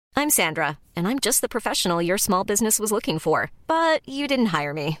I'm Sandra, and I'm just the professional your small business was looking for. But you didn't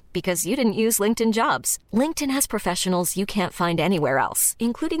hire me because you didn't use LinkedIn Jobs. LinkedIn has professionals you can't find anywhere else,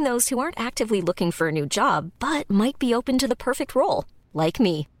 including those who aren't actively looking for a new job, but might be open to the perfect role, like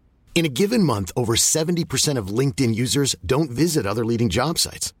me. In a given month, over 70% of LinkedIn users don't visit other leading job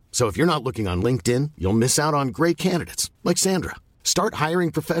sites. So if you're not looking on LinkedIn, you'll miss out on great candidates, like Sandra. Start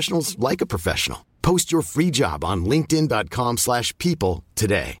hiring professionals like a professional. Post your free job on linkedin.com/people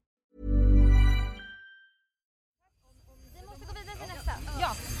today.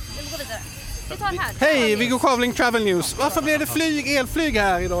 Hej, Viggo Kavling, Travel News. Varför blev det elflyg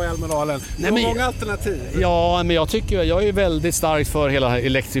här idag i Almedalen? Det är många alternativ. Ja, men jag är väldigt starkt för hela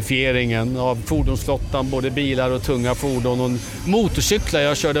elektrifieringen av fordonsflottan, både bilar och tunga fordon och motorcyklar.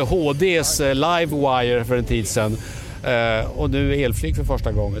 Jag körde HDs Livewire för en tid sedan. Och nu elflyg för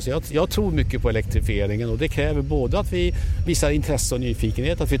första gången. Så jag tror mycket på elektrifieringen, och det kräver både att vi visar intresse och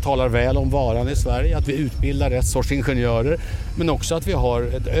nyfikenhet, att vi talar väl om varan i Sverige, att vi utbildar rätt sorts ingenjörer, men också att vi har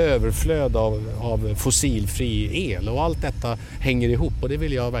ett överflöd av fossilfri el, och allt detta hänger ihop, och det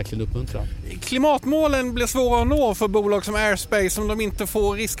vill jag verkligen uppmuntra. Klimatmålen blir svåra att nå för bolag som Airspace om de inte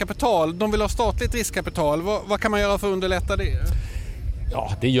får riskkapital. De vill ha statligt riskkapital. Vad kan man göra för att underlätta det?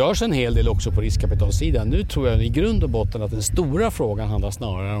 Ja, det görs en hel del också på riskkapitalsidan. Nu tror jag i grund och botten att den stora frågan handlar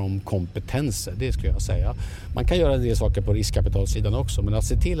snarare om kompetenser, det skulle jag säga. Man kan göra en del saker på riskkapitalsidan också, men att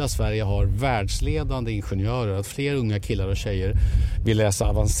se till att Sverige har världsledande ingenjörer, att fler unga killar och tjejer vill läsa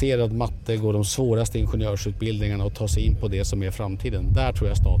avancerad matte, gå de svåraste ingenjörsutbildningarna och ta sig in på det som är framtiden. Där tror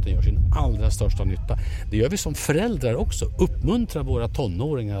jag staten gör sin allra största nytta. Det gör vi som föräldrar också, uppmuntra våra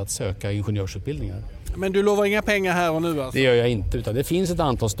tonåringar att söka ingenjörsutbildningar. Men du lovar inga pengar här och nu alltså? Det gör jag inte, utan det finns ett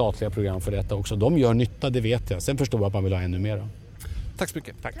antal statliga program för detta också. De gör nytta, det vet jag. Sen förstår jag att man vill ha ännu mer. Tack så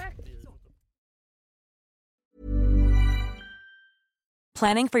mycket. Tack.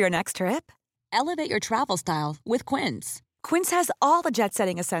 Planning for your next trip? Elevate your travel style with Quince. Quince has all the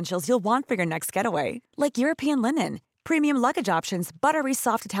jet-setting essentials you'll want for your next getaway, like European linen, premium luggage options, buttery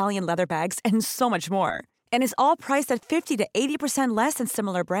soft Italian leather bags, and so much more. And is all priced at 50 to 80% less than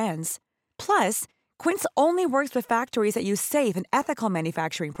similar brands. Plus, Quince only works with factories that use safe and ethical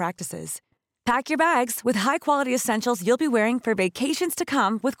manufacturing practices. Pack your bags with high-quality essentials you'll be wearing for vacations to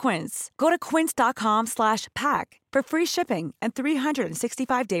come with Quince. Go to quince.com/pack for free shipping and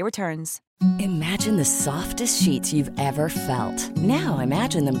 365-day returns. Imagine the softest sheets you've ever felt. Now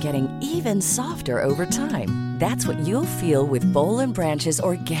imagine them getting even softer over time. That's what you'll feel with Boll & Branch's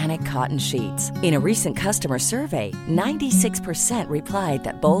organic cotton sheets. In a recent customer survey, 96% replied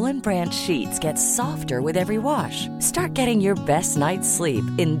that Boll & Branch sheets get softer with every wash. Start getting your best night's sleep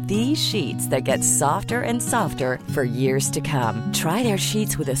in these sheets that get softer and softer for years to come. Try their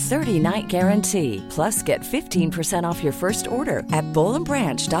sheets with a 30-night guarantee. Plus, get 15% off your first order at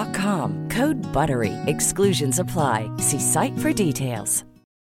bollandbranch.com. Code BUTTERY. Exclusions apply. See site for details.